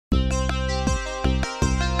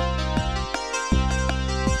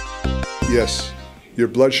Yes, your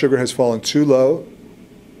blood sugar has fallen too low,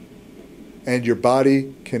 and your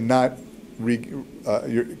body cannot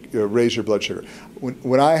raise your blood sugar.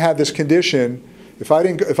 When I had this condition, if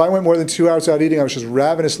I went more than 2 hours without eating, I was just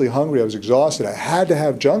ravenously hungry. I was exhausted. I had to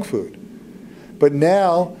have junk food. But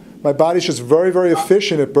now my body's just very, very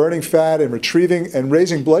efficient at burning fat and retrieving and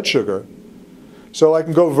raising blood sugar. So I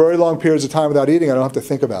can go very long periods of time without eating. I don't have to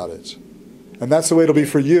think about it. And that's the way it'll be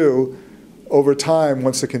for you over time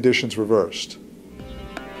once the condition's reversed.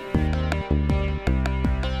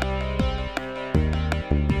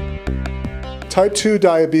 Type 2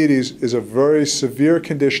 diabetes is a very severe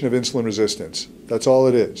condition of insulin resistance. That's all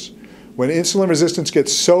it is. When insulin resistance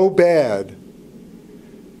gets so bad,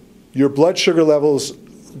 your blood sugar levels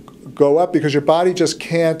go up because your body just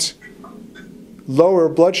can't lower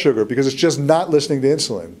blood sugar because it's just not listening to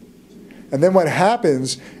insulin. And then what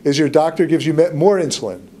happens is your doctor gives you more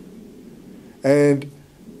insulin and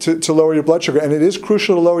to lower your blood sugar. And it is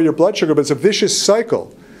crucial to lower your blood sugar, but it's a vicious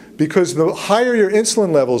cycle because the higher your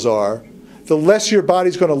insulin levels are, the less your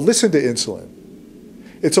body's going to listen to insulin.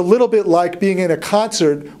 It's a little bit like being in a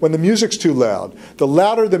concert when the music's too loud. The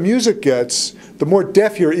louder the music gets, the more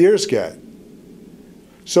deaf your ears get.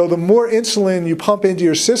 So the more insulin you pump into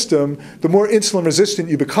your system, the more insulin resistant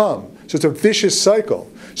you become. So it's a vicious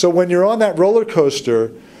cycle. So when you're on that roller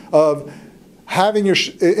coaster of having your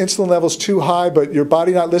insulin levels too high but your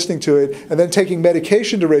body not listening to it, and then taking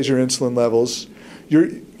medication to raise your insulin levels,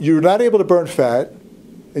 you're not able to burn fat,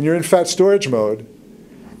 and you're in fat storage mode,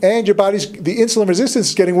 and the insulin resistance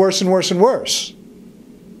is getting worse and worse and worse.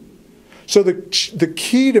 So the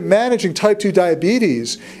key to managing type 2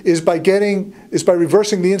 diabetes is by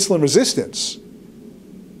reversing the insulin resistance,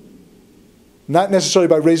 not necessarily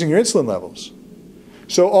by raising your insulin levels.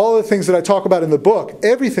 So all the things that I talk about in the book,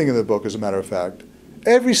 everything in the book as a matter of fact,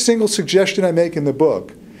 every single suggestion I make in the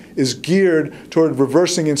book is geared toward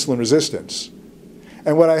reversing insulin resistance.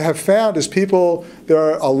 And what I have found is there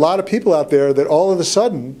are a lot of people out there that all of a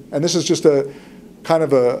sudden, and this is just a kind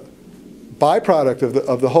of a byproduct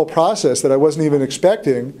of the whole process that I wasn't even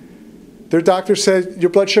expecting, their doctor said, your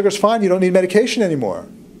blood sugar's fine, you don't need medication anymore.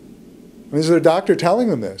 And this is their doctor telling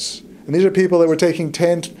them this. And these are people that were taking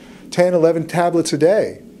 10, 11 tablets a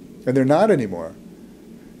day, and they're not anymore.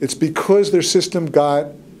 It's because their system got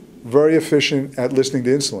very efficient at listening to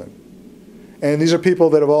insulin. And these are people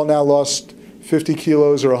that have all now lost 50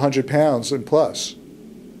 kilos or 100 pounds and plus.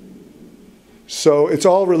 So it's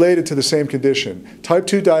all related to the same condition. Type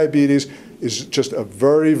 2 diabetes is just a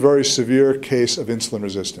very, very severe case of insulin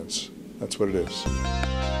resistance. That's what it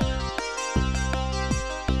is.